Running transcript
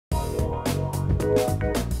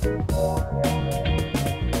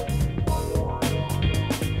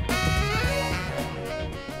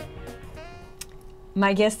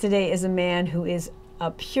My guest today is a man who is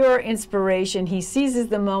a pure inspiration. He seizes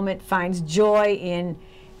the moment, finds joy in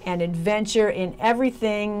and adventure in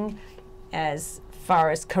everything as far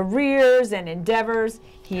as careers and endeavors.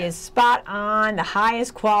 He is spot on, the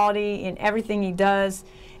highest quality in everything he does.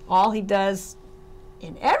 All he does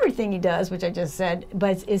in everything he does, which I just said,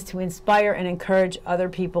 but is to inspire and encourage other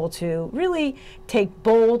people to really take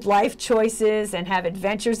bold life choices and have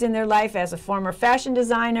adventures in their life. As a former fashion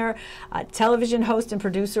designer, a television host and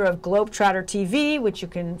producer of GlobeTrotter TV, which you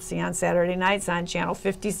can see on Saturday nights on channel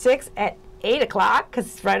 56 at 8 o'clock, because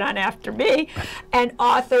it's right on after me, and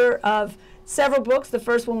author of several books. The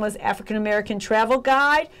first one was African American Travel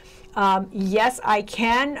Guide. Yes, I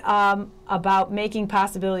Can, about making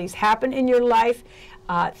possibilities happen in your life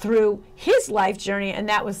through his life journey, and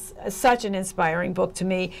that was such an inspiring book to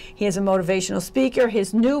me. He is a motivational speaker.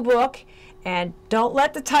 His new book, and don't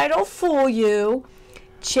let the title fool you,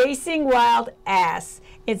 Chasing Wild Ass,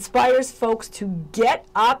 inspires folks to get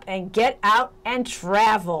up and get out and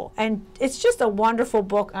travel. And it's just a wonderful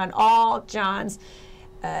book on all Jon's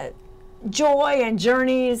joy and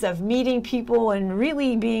journeys of meeting people and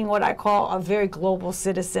really being what I call a very global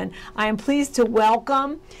citizen. I am pleased to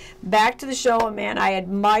welcome back to the show a man I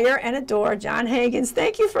admire and adore, Jon Haggins.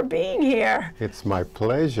 Thank you for being here. It's my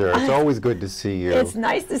pleasure. It's always good to see you. It's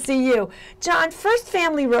nice to see you. Jon, first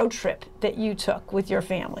family road trip that you took with your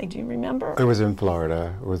family, do you remember? It was in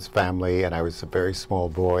Florida. It was family, and I was a very small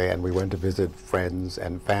boy, and we went to visit friends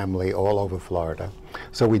and family all over Florida.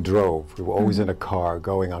 So we drove. We were always in a car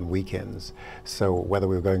going on weekends. So whether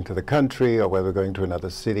we were going to the country or whether we were going to another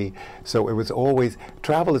city. So it was always,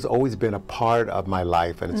 travel has always been a part of my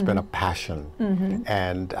life, and it's been a passion.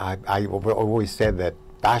 And I always said that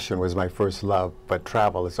fashion was my first love, but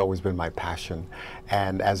travel has always been my passion.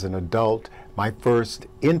 And as an adult, my first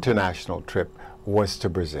international trip was to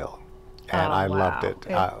Brazil. And I loved it.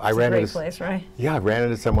 I ran into a great place, right? Yeah, I ran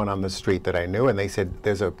into someone on the street that I knew, and they said,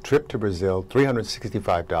 there's a trip to Brazil,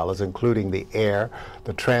 $365, including the air,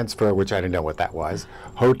 the transfer, which I didn't know what that was,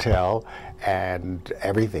 hotel, and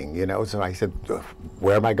everything, you know. So I said,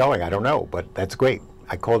 where am I going? I don't know, but that's great.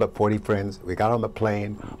 I called up 40 friends. We got on the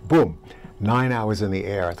plane. Boom. 9 hours in the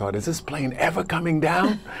air. I thought, is this plane ever coming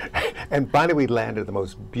down? And finally we landed. The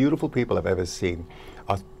most beautiful people I've ever seen.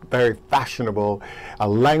 Very fashionable, a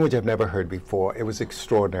language I've never heard before. It was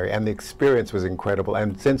extraordinary, and the experience was incredible.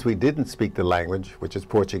 And since we didn't speak the language, which is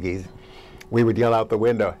Portuguese, we would yell out the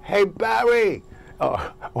window, "Hey, Barry!"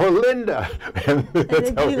 Or Linda. And that's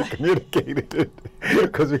how we communicated,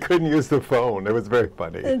 because we couldn't use the phone. It was very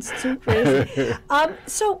funny. It's too crazy.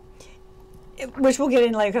 Which we'll get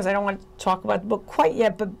in later, because I don't want to talk about the book quite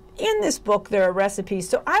yet, but in this book there are recipes.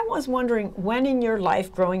 So I was wondering, when in your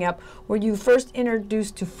life growing up were you first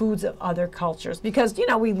introduced to foods of other cultures? Because, you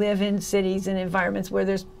know, we live in cities and environments where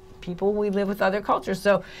there's people, we live with other cultures.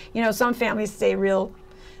 So, you know, some families stay real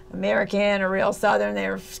American or real Southern,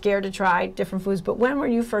 they're scared to try different foods. But when were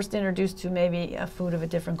you first introduced to maybe a food of a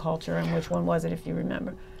different culture, and which one was it, if you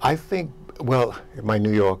remember? I think, well, my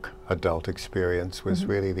New York adult experience was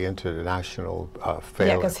really the international fair.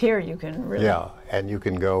 Yeah, because here you can really... Yeah, and you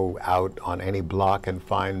can go out on any block and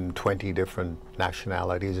find 20 different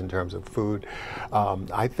nationalities in terms of food.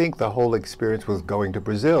 I think the whole experience was going to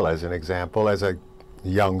Brazil, as an example, as a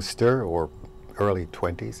youngster or early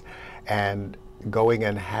 20s, and going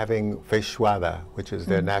and having feijoada, which is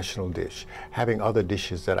their national dish, having other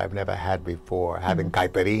dishes that I've never had before, having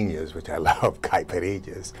caipirinhas, which I love,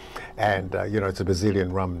 caipirinhas, and you know, it's a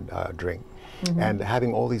Brazilian rum drink, and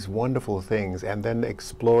having all these wonderful things, and then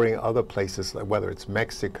exploring other places, like whether it's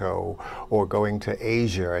Mexico or going to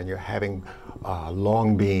Asia, and you're having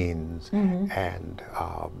long beans and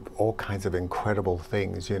all kinds of incredible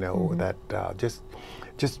things, you know, that just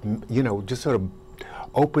you know, just sort of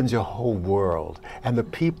opens your whole world. And the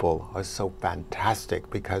people are so fantastic,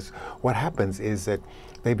 because what happens is that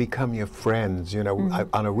they become your friends. You know,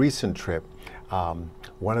 on a recent trip,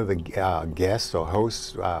 one of the guests or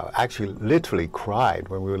hosts actually literally cried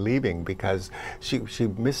when we were leaving, because she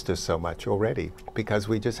missed us so much already, because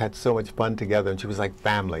we just had so much fun together, and she was like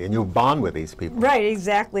family, and you bond with these people. Right,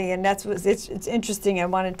 exactly, and that's what it's interesting. I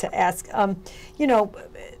wanted to ask, you know,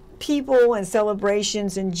 people and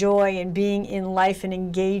celebrations and joy and being in life and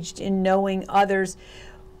engaged in knowing others.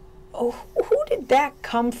 Oh, who did that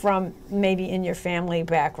come from, maybe in your family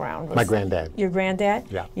background? My granddad. Your granddad?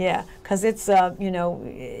 Yeah. Yeah, because it's, you know,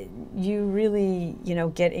 you really, you know,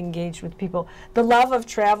 get engaged with people. The love of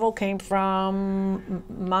travel came from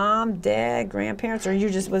mom, dad, grandparents, or you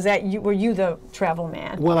just, was that you, were you the travel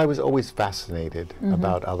man? Well, I was always fascinated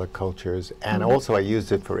about other cultures, and also I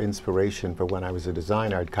used it for inspiration. For when I was a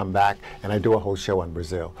designer, I'd come back and I'd do a whole show on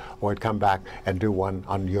Brazil, or I'd come back and do one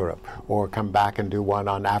on Europe, or come back and do one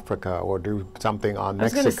on Africa, or do something on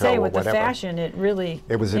Mexico, I was going to say, or with whatever. the fashion, it really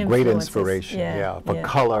It was a great influences. inspiration, Yeah, for yeah.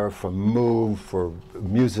 color, for move, for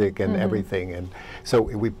music and everything. And so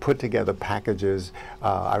we put together packages.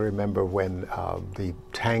 I remember when the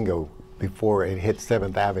tango, before it hit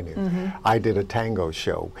 7th Avenue, I did a tango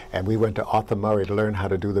show, and we went to Arthur Murray to learn how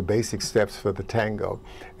to do the basic steps for the tango.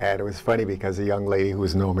 And it was funny because a young lady who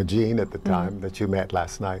was Norma Jean at the time that you met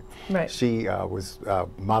last night, Right. she was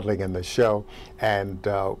modeling in the show, and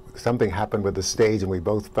something happened with the stage, and we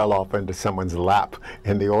both fell off into someone's lap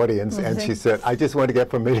in the audience, and she said, "I just want to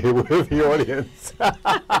get familiar with the audience."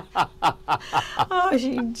 Oh,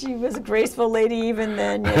 she was a graceful lady even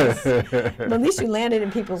then, yes. But at least you landed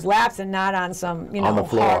in people's laps and not on some, you know, On the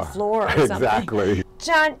floor. hard floor or something. Exactly.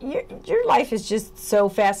 Jon, your life is just so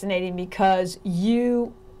fascinating because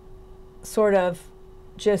you sort of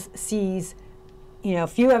just seize, you know,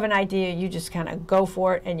 if you have an idea, you just kind of go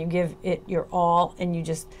for it and you give it your all and you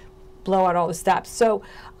just blow out all the stops. So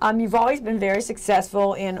you've always been very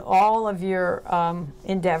successful in all of your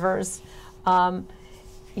endeavors.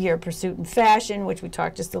 Your pursuit in fashion, which we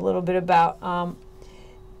talked just a little bit about.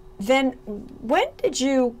 Then when did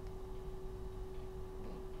you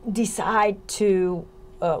decide to,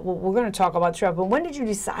 well, we're going to talk about travel, but when did you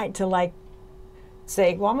decide to, like,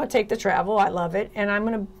 say, well, I'm going to take the travel, I love it, and I'm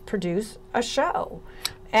going to produce a show?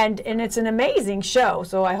 And it's an amazing show,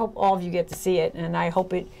 so I hope all of you get to see it, and I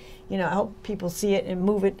hope it, you know, I hope people see it and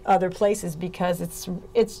move it other places, because it's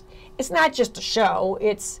not just a show,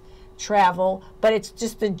 it's travel, but it's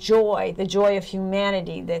just the joy of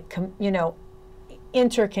humanity that, you know,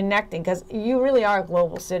 interconnecting, because you really are a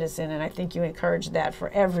global citizen, and I think you encourage that for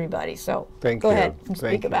everybody. So Thank go you. ahead and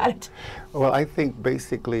speak about it. Well, I think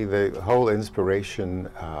basically the whole inspiration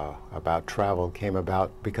about travel came about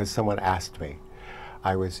because someone asked me.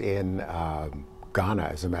 I was in Ghana,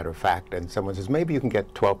 as a matter of fact, and someone says, maybe you can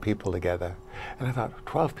get 12 people together. And I thought,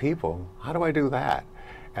 12 people? How do I do that?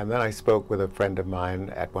 And then I spoke with a friend of mine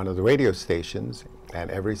at one of the radio stations, and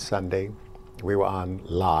every Sunday we were on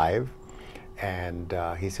live, and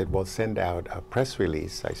he said, well, send out a press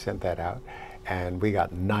release. I sent that out, and we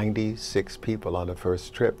got 96 people on the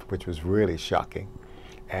first trip, which was really shocking,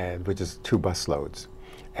 and which is 2 busloads.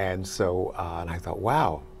 And so and I thought,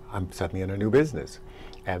 wow, I'm suddenly in a new business.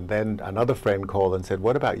 And then another friend called and said,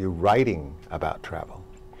 what about you writing about travel?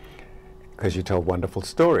 Because you tell wonderful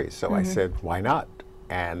stories. So I said, why not?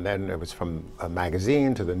 And then it was from a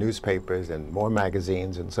magazine to the newspapers and more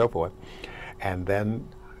magazines and so forth. And then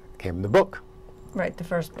came the book. Right, the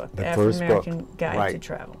first book, The the first African book, Guide right. to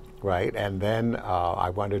Travel. Right, and then I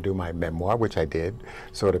wanted to do my memoir, which I did,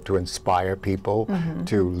 sort of to inspire people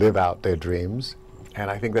to live out their dreams.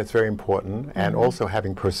 And I think that's very important, and also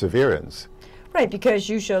having perseverance. Right, because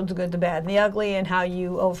you showed the good, the bad, and the ugly, and how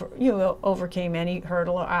you overcame any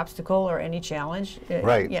hurdle or obstacle or any challenge.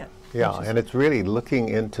 Right. Yeah. Yeah, and it's really looking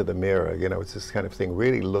into the mirror. You know, it's this kind of thing,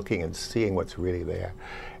 really looking and seeing what's really there.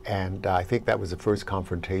 And I think that was the first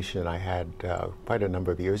confrontation I had quite a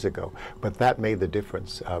number of years ago. But that made the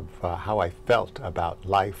difference of how I felt about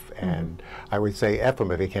life. And I would say, F them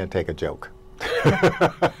if you can't take a joke.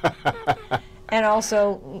 And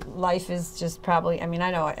also, life is just probably, I mean, I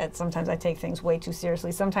know sometimes I take things way too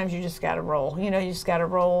seriously. Sometimes you just got to roll. You know, you just got to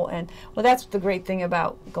roll. And, well, that's the great thing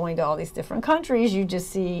about going to all these different countries. You just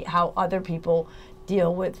see how other people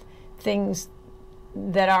deal with things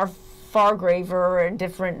that are far graver and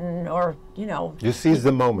different, and, or, you know. You seize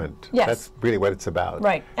the moment. Yes. That's really what it's about.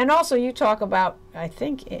 Right. And also, you talk about, I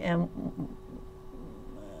think,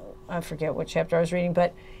 I forget what chapter I was reading,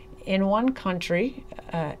 but in one country,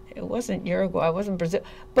 it wasn't Uruguay, it wasn't Brazil,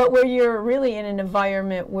 but where you're really in an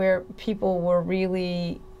environment where people were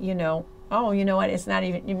really, you know, oh, you know what, it's not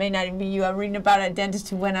even, you may not even be you. I'm reading about a dentist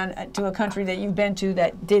who went on to a country that you've been to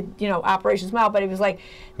that did, you know, Operation Smile, but it was like...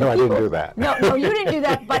 No, I didn't do that. No, you didn't do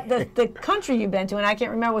that, but the country you've been to, and I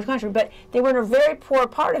can't remember which country, but they were in a very poor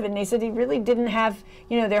part of it, and they said they really didn't have,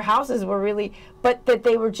 you know, their houses were really, but that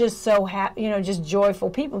they were just so happy, you know, just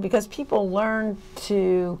joyful people, because people learn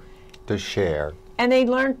to share. And they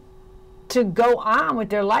learn to go on with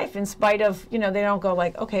their life in spite of, you know, they don't go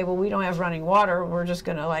like, okay, well, we don't have running water, we're just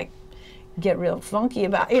going to, like, get real funky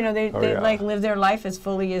about, you know, they like live their life as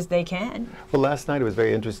fully as they can. Well, last night it was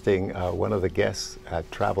very interesting. One of the guests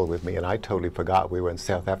traveled with me, and I totally forgot we were in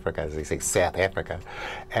South Africa, as they say, South Africa.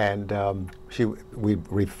 And we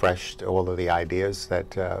refreshed all of the ideas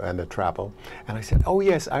that and the travel. And I said, oh,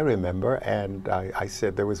 yes, I remember. And I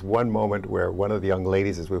said there was one moment where one of the young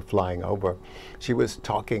ladies, as we were flying over, she was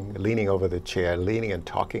talking, leaning over the chair, leaning and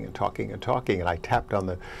talking and talking and talking. And I tapped on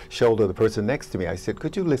the shoulder of the person next to me. I said,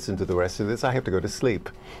 could you listen to the rest of this? I have to go to sleep.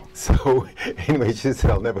 So anyway, she said,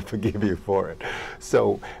 I'll never forgive you for it.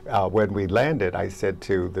 So when we landed, I said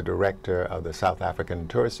to the director of the South African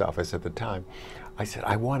tourist office at the time, I said,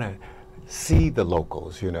 I want to see the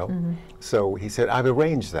locals, you know. So he said, I've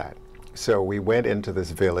arranged that. So we went into this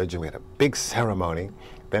village and we had a big ceremony.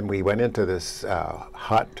 Then we went into this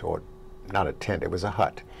hut, or not a tent, it was a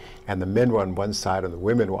hut. And the men were on one side and the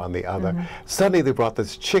women were on the other. Suddenly they brought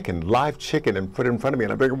this chicken, live chicken, and put it in front of me.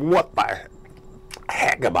 And I'm thinking, what the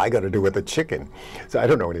heck am I going to do with the chicken? So I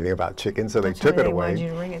don't know anything about chicken, so they took it away. Wanted you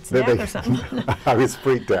to ring it snack or something. I was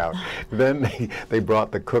freaked out. Then they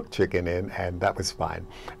brought the cooked chicken in, and that was fine.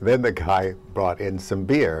 Then the guy brought in some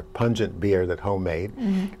beer, pungent beer that homemade,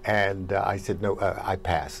 and I said, no, I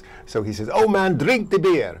pass. So he says, oh man, drink the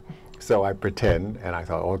beer. So I pretend, and I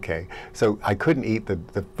thought, okay. So I couldn't eat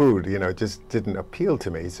the food, you know, it just didn't appeal to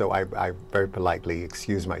me. So I very politely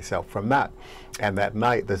excused myself from that. And that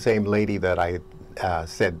night, the same lady that I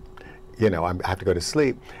said, you know, I have to go to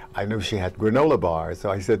sleep, I knew she had granola bars. So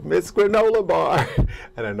I said, Miss Granola Bar.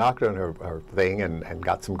 And I knocked on her thing and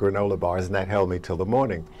got some granola bars, and that held me till the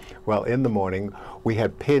morning. Well, in the morning, we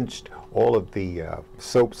had pinched all of the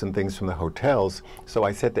soaps and things from the hotels. So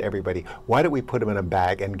I said to everybody, why don't we put them in a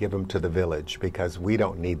bag and give them to the village, because we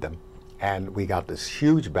don't need them. And we got this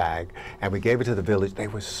huge bag, and we gave it to the village. They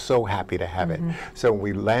were so happy to have it. So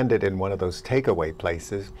we landed in one of those takeaway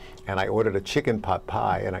places, and I ordered a chicken pot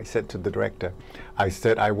pie, and I said to the director, I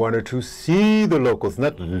said I wanted to see the locals,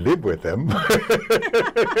 not live with them.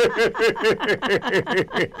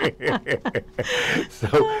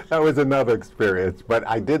 So that was another experience. But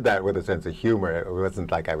I did that with a sense of humor. It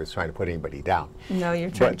wasn't like I was trying to put anybody down. No,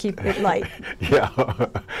 you're trying to keep it light. Yeah.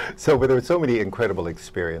 So, but there were so many incredible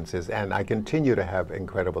experiences, and I continue to have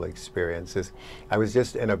incredible experiences. I was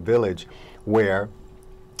just in a village where,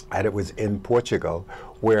 and it was in Portugal,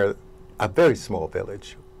 where a very small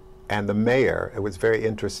village, and the mayor, it was very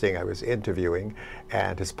interesting, I was interviewing,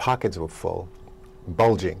 and his pockets were full,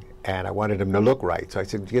 bulging, and I wanted him to look right. So I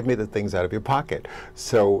said, give me the things out of your pocket.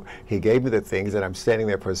 So he gave me the things, and I'm standing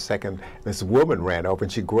there for a second. This woman ran over,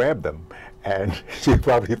 and she grabbed them, and she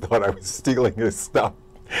probably thought I was stealing his stuff.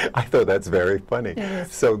 I thought that's very funny.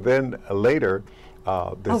 So then later,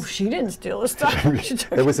 oh, she didn't steal his stuff.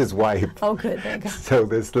 It was his wife. Oh, good, thank God. So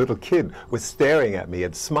this little kid was staring at me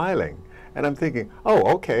and smiling. And I'm thinking, oh,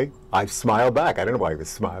 okay. I smiled back. I don't know why he was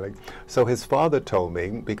smiling. So his father told me,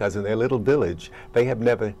 because in their little village,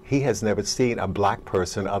 he has never seen a black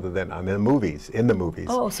person other than in the movies.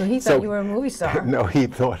 Oh, so he thought you were a movie star. No, he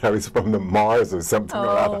thought I was from the Mars or something or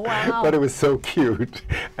other. Wow. But it was so cute.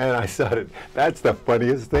 And I thought, that's the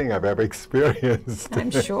funniest thing I've ever experienced. I'm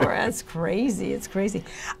sure. That's crazy. It's crazy.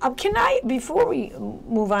 Can I, before we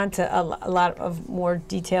move on to a lot of more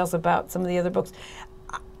details about some of the other books,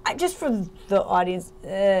 just for the audience,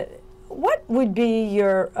 what would be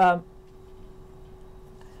your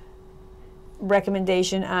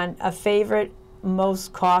recommendation on a favorite,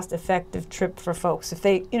 most cost-effective trip for folks? If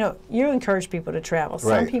they, you know, you encourage people to travel.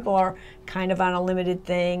 Some people are kind of on a limited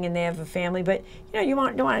thing and they have a family, but you know, you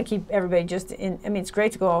don't want to keep everybody just in. I mean, it's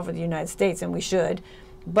great to go all over the United States, and we should,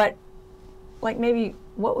 but like maybe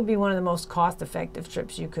what would be one of the most cost-effective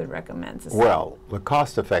trips you could recommend? Well, the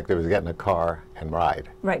cost-effective is getting a car and ride.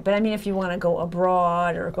 Right, but I mean if you want to go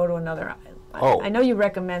abroad or go to another island. I know you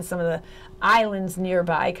recommend some of the islands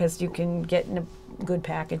nearby because you can get in a good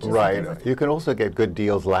packages. Right, you can also get good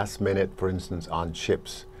deals last minute, for instance, on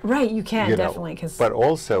ships. Right, you can, definitely. But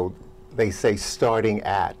also, they say starting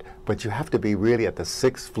at, but you have to be really at the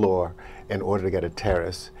 6th floor in order to get a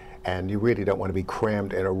terrace. And you really don't want to be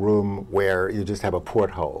crammed in a room where you just have a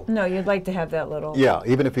porthole. No, you'd like to have that little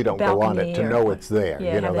even if you don't go on it, to know it's there.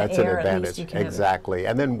 Yeah, you know, that's an advantage. Exactly.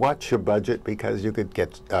 And then watch your budget, because you could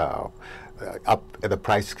get the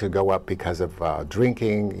price could go up because of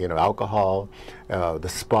drinking, you know, alcohol, the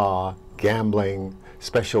spa, gambling,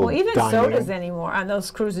 special dining. Well, even sodas anymore on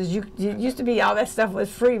those cruises. It used to be all that stuff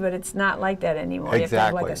was free, but it's not like that anymore. Exactly. You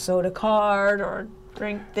have to have like a soda card or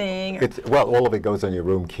drink thing. Well, all of it goes on your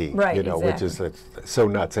room key, Right, you know, exactly. which is so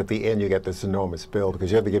nuts. At the end, you get this enormous bill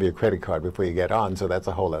because you have to give your credit card before you get on, so that's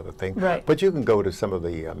a whole other thing. Right. But you can go to some of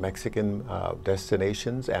the Mexican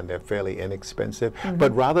destinations, and they're fairly inexpensive. Mm-hmm.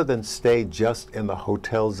 But rather than stay just in the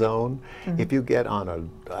hotel zone, Mm-hmm. if you get on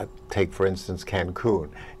take for instance Cancun,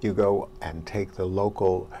 you go and take the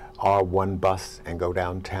local R1 bus and go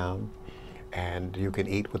downtown, and you can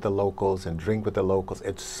eat with the locals and drink with the locals.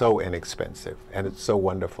 It's so inexpensive, and it's so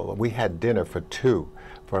wonderful. We had dinner for two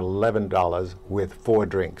for $11 with 4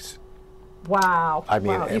 drinks. Wow. I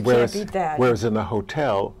mean, wow. You whereas, can't beat that. whereas in the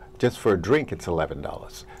hotel, just for a drink, it's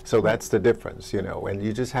 $11. So that's the difference, you know, and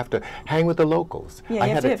you just have to hang with the locals. Yeah,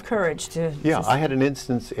 you have to have courage to. Yeah, I had an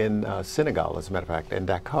instance in Senegal, as a matter of fact, in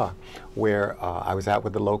Dakar, where I was out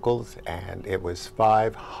with the locals, and it was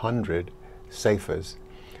 500 safers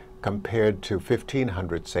compared to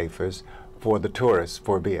 1,500 safers for the tourists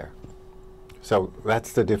for beer. So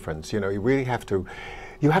that's the difference. You know, you really have to,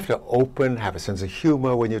 have a sense of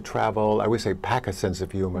humor when you travel. I always say pack a sense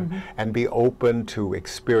of humor and be open to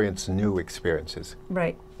experience new experiences.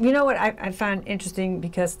 Right. You know what I found interesting,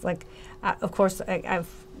 because, like, of course, I've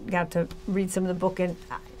got to read some of the book, and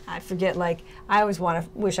I forget, like, I always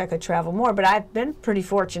wish I could travel more, but I've been pretty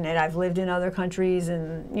fortunate. I've lived in other countries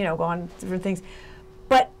and, you know, gone different things.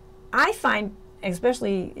 But I find,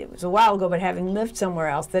 especially, it was a while ago, but having lived somewhere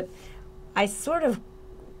else, that I sort of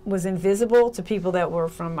was invisible to people that were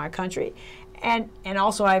from my country. And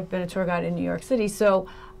also I've been a tour guide in New York City, so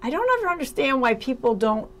I don't ever understand why people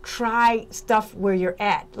don't try stuff where you're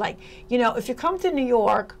at. Like, you know, if you come to New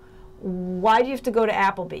York, why do you have to go to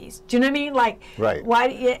Applebee's? Do you know what I mean? Like, right. Why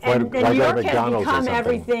do you, and why New go to York has McDonald's or become something?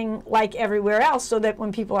 everything like everywhere else, so that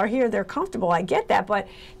when people are here, they're comfortable. I get that, but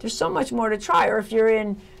there's so much more to try. Or if you're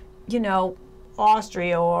in, you know,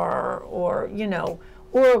 Austria or you know,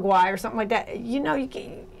 Uruguay or something like that, you know, you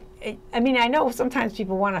can, I mean, I know sometimes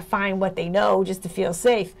people want to find what they know just to feel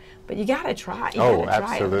safe, but you got to try. You got to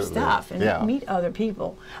try other stuff and meet other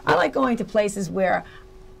people. I like going to places where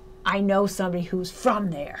I know somebody who's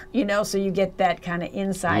from there, you know, so you get that kind of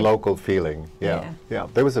inside. Local feeling, yeah.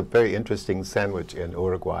 There was a very interesting sandwich in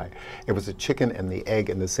Uruguay. It was a chicken and the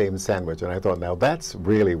egg in the same sandwich, and I thought, now that's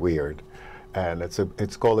really weird. And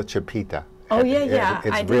it's called a chipita. Oh, yeah.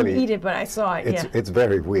 It's I really, didn't eat it, but I saw it, It's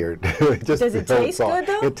very weird. Does it taste good,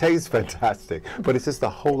 though? It tastes fantastic, but it's just the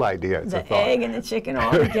whole idea. It's the egg and the chicken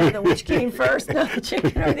all together. Which came first, the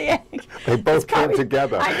chicken or the egg? They both came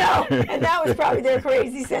together. I know, and that was probably their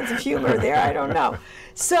crazy sense of humor there. I don't know.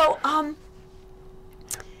 So,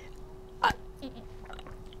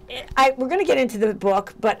 we're going to get into the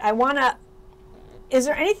book, but I want to. Is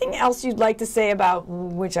there anything else you'd like to say about,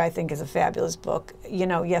 which I think is a fabulous book, you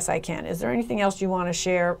know, Yes, I Can. Is there anything else you want to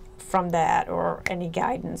share from that, or any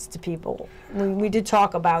guidance to people? We did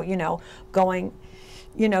talk about, you know, going,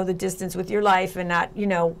 you know, the distance with your life and not, you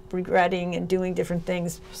know, regretting and doing different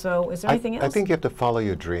things. So is there anything else? I think you have to follow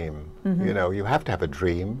your dream. You know, you have to have a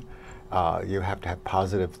dream. You have to have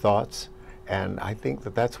positive thoughts. And I think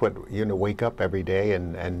that that's what, you know, wake up every day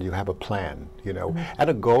and you have a plan, you know, and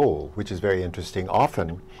a goal, which is very interesting.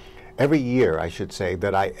 Often, every year, I should say,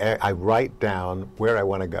 that I write down where I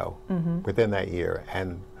want to go within that year.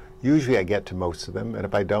 And usually I get to most of them. And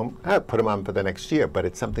if I don't, I put them on for the next year. But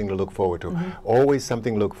it's something to look forward to. Always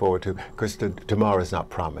something to look forward to, because tomorrow is not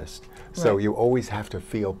promised. So you always have to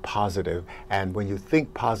feel positive. And when you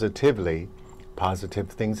think positively, positive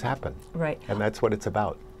things happen. Right. And that's what it's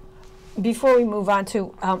about. Before we move on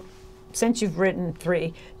to, since you've written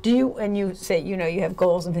 3, do you, and you say, you know, you have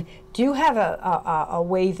goals, and do you have a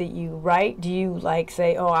way that you write? Do you, like,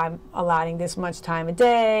 say, oh, I'm allotting this much time a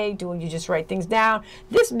day? Do you just write things down?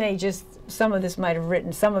 This may just, some of this might have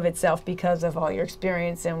written some of itself because of all your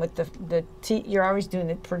experience, and with you're always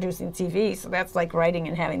producing TV, so that's like writing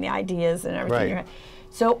and having the ideas and everything. Right.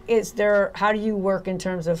 So how do you work in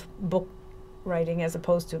terms of book writing as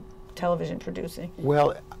opposed to television producing?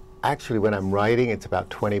 Well, actually, when I'm writing, it's about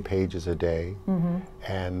 20 pages a day.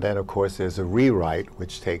 And then, of course, there's a rewrite,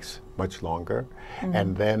 which takes much longer.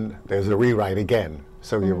 And then there's a rewrite again.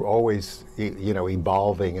 So you're always, you know,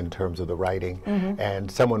 evolving in terms of the writing.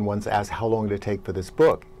 And someone once asked, how long did it take for this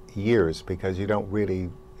book? Years, because you don't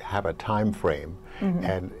really have a time frame.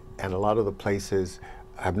 And a lot of the places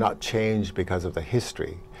have not changed because of the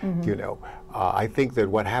history. You know, I think that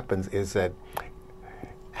what happens is that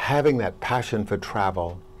having that passion for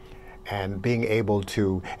travel and being able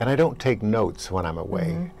to, and I don't take notes when I'm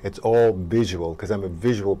away. It's all visual, because I'm a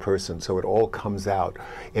visual person, so it all comes out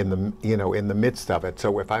in the, you know, in the midst of it.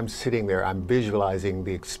 So if I'm sitting there, I'm visualizing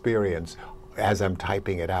the experience as I'm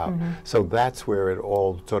typing it out. So that's where it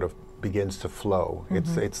all sort of begins to flow.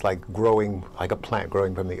 It's like growing, like a plant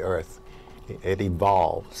growing from the earth. It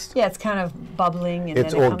evolves. Yeah, it's kind of bubbling. And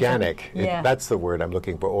It's then it organic. Comes yeah. That's the word I'm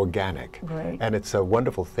looking for, organic. Right. And it's a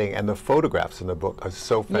wonderful thing. And the photographs in the book are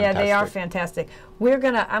so fantastic. Yeah, they are fantastic. I'm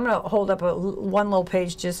gonna hold up one little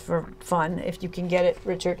page just for fun, if you can get it,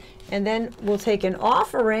 Richard. And then we'll take an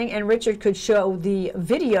offering, and Richard could show the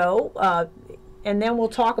video, and then we'll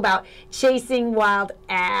talk about Chasing Wild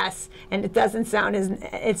Ass. And it doesn't sound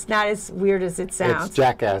it's not as weird as it sounds. It's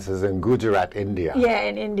jackasses in Gujarat, India. Yeah,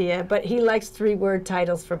 in India. But he likes 3-word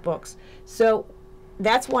titles for books. So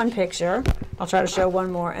that's one picture. I'll try to show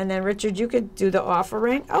one more. And then, Richard, you could do the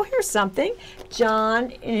offering. Oh, here's something. Jon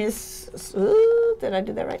in his... Ooh, did I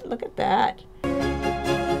do that right? Look at that.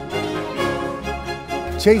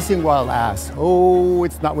 Chasing Wild Ass. Oh,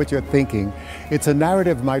 it's not what you're thinking. It's a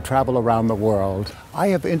narrative of my travel around the world. I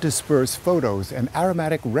have interspersed photos and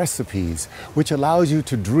aromatic recipes, which allows you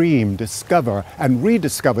to dream, discover, and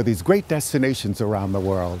rediscover these great destinations around the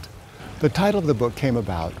world. The title of the book came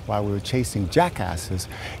about while we were chasing jackasses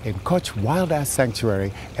in Kutch Wild Ass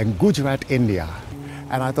Sanctuary in Gujarat, India.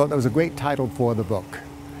 And I thought that was a great title for the book.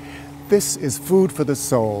 This is food for the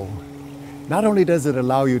soul. Not only does it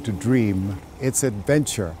allow you to dream, it's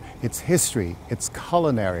adventure, it's history, it's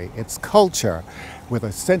culinary, it's culture, with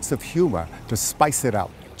a sense of humor to spice it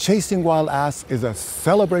up. Chasing Wild Ass is a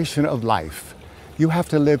celebration of life. You have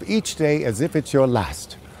to live each day as if it's your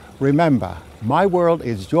last. Remember, my world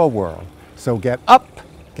is your world, so get up,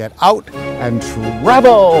 get out, and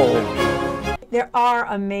travel! There are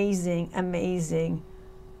amazing, amazing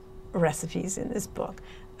recipes in this book.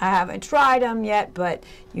 I haven't tried them yet, but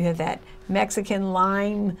you have that Mexican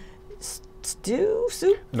lime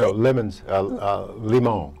soup? No, limon.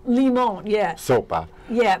 Limon, yeah. Sopa.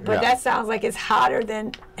 Yeah, but that sounds like it's hotter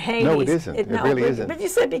than Hades. No, it isn't. It really isn't. But you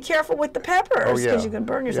said be careful with the peppers because you can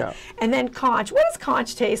burn yourself. Yeah. And then conch. What does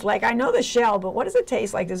conch taste like? I know the shell, but what does it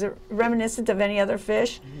taste like? Is it reminiscent of any other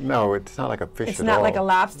fish? No, it's not like a fish it's at all. It's not like a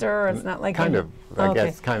lobster? Or it's not like kind of, I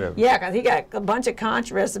guess, kind of. Yeah, because he got a bunch of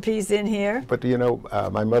conch recipes in here. But you know,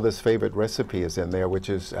 my mother's favorite recipe is in there, which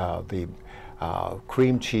is the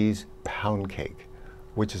cream cheese pound cake,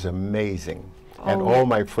 which is amazing. And all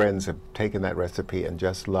my friends have taken that recipe and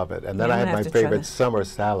just love it. And then I have my favorite summer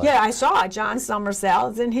salad. Yeah, I saw Jon's summer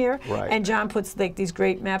salads in here. Right. And Jon puts like these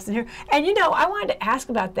great maps in here. And you know, I wanted to ask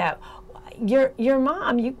about that. Your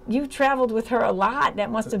mom, you traveled with her a lot. That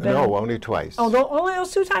must have been... No, only twice. Oh, only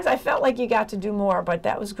those 2 times? I felt like you got to do more, but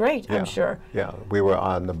that was great, I'm sure. Yeah, we were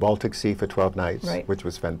on the Baltic Sea for 12 nights, right. which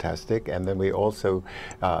was fantastic. And then we also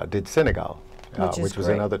did Senegal, which was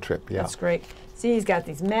another trip. Yeah. That's great. See, he's got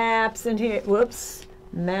these maps in here. Whoops,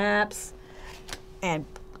 maps. And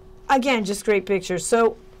again, just great pictures.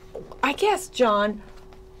 So I guess, Jon,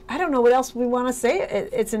 I don't know what else we want to say.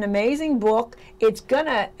 It's an amazing book.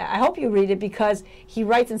 I hope you read it because he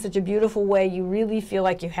writes in such a beautiful way. You really feel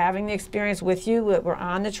like you're having the experience with you. We're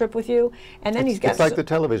on the trip with you. And then it's like the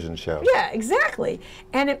television show. Yeah, exactly.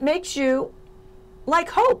 And it makes you like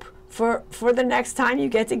hope for the next time you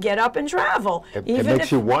get up and travel. It makes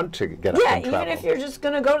you want to get up and travel. Yeah, even if you're just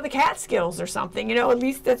going to go to the Catskills or something, you know, at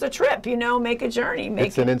least it's a trip, you know, make a journey.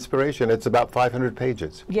 It's an inspiration. It's about 500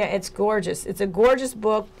 pages. Yeah, it's gorgeous. It's a gorgeous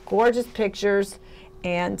book, gorgeous pictures,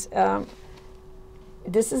 and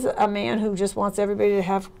this is a man who just wants everybody to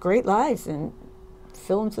have great lives and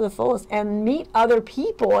fill them to the fullest and meet other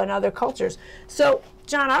people and other cultures. So,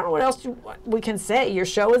 Jon, I don't know what else we can say. Your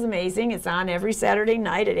show is amazing. It's on every Saturday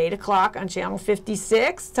night at 8 o'clock on Channel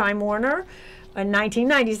 56, Time Warner,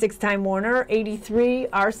 1996 Time Warner, 83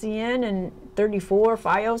 RCN, and 34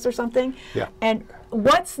 FiOS or something. Yeah. And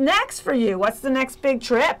what's next for you? What's the next big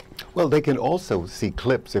trip? Well, they can also see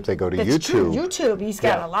clips if they go to That's YouTube. True. YouTube. He's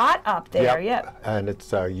got a lot up there. Yep. And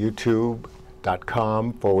it's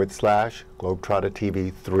youtube.com/GlobeTrotter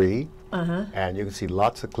TV 3. And you can see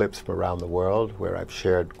lots of clips from around the world where I've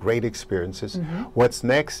shared great experiences. What's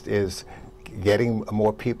next is getting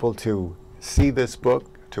more people to see this book,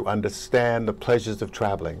 to understand the pleasures of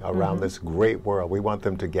traveling around this great world. We want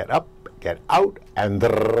them to get up, get out, and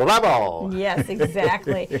travel. Yes,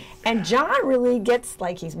 exactly. And Jon really gets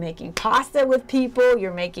like he's making pasta with people,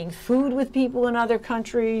 you're making food with people in other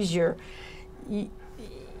countries, you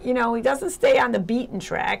know, he doesn't stay on the beaten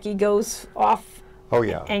track. He goes off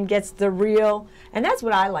and gets the real, and that's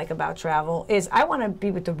what I like about travel, is I want to be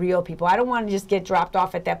with the real people. I don't want to just get dropped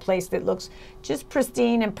off at that place that looks just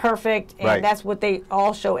pristine and perfect, and that's what they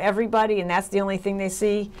all show everybody, and that's the only thing they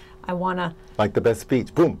see. I want to... Like the best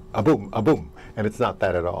speech, boom, a boom, a boom, and it's not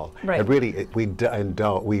that at all. Right. It really, we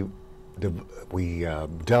delve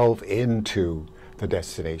into the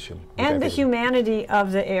destination. And the humanity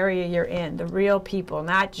of the area you're in, the real people,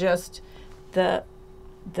 not just the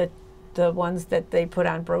ones that they put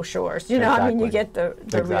on brochures. You know, I mean, you get the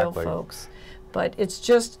real folks. But it's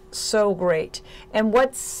just so great. And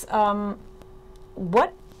what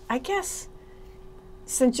I guess,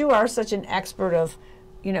 since you are such an expert of,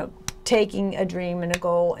 you know, taking a dream and a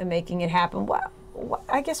goal and making it happen,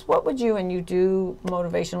 I guess what would you, and you do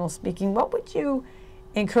motivational speaking, what would you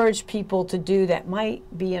encourage people to do that might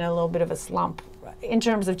be in a little bit of a slump in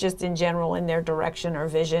terms of just in general in their direction or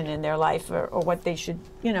vision in their life, or what they should,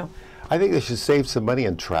 you know? I think they should save some money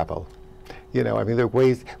and travel. You know, I mean, there are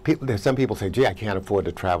ways, some people say, gee, I can't afford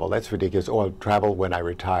to travel. That's ridiculous. Or travel when I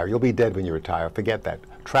retire. You'll be dead when you retire. Forget that.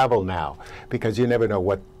 Travel now, because you never know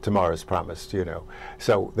what tomorrow's promised, you know.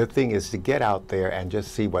 So the thing is to get out there and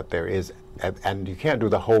just see what there is. And you can't do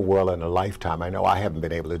the whole world in a lifetime. I know I haven't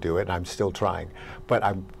been able to do it, and I'm still trying. But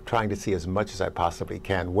I'm trying to see as much as I possibly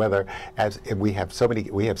can, whether, as we have so many,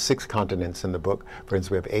 we have 6 continents in the book. For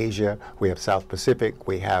instance, we have Asia, we have South Pacific,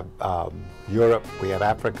 we have Europe, we have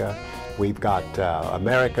Africa, we've got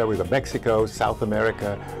America, we've got Mexico, South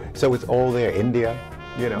America. So it's all there, India,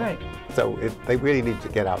 you know. Right. So they really need to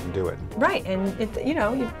get out and do it. Right, and you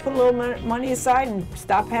know, you put a little money aside and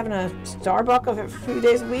stop having a Starbucks a few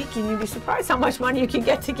days a week, and you'd be surprised how much money you can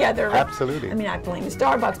get together. Absolutely. I mean, I blame the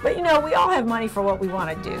Starbucks, but you know, we all have money for what we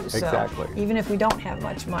want to do. So exactly. Even if we don't have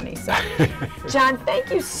much money. So, Jon,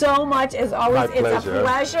 thank you so much. As always, My it's pleasure. a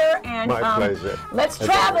pleasure. And My pleasure. Let's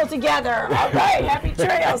travel together. All right, happy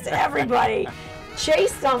trails to everybody.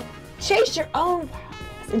 Chase your own.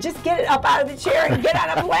 And just get it up out of the chair and get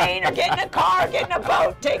on a plane or get in a car, get in a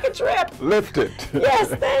boat, take a trip. Lift it. Yes,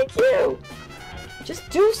 thank you. Just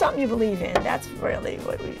do something you believe in. That's really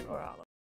what we're all about.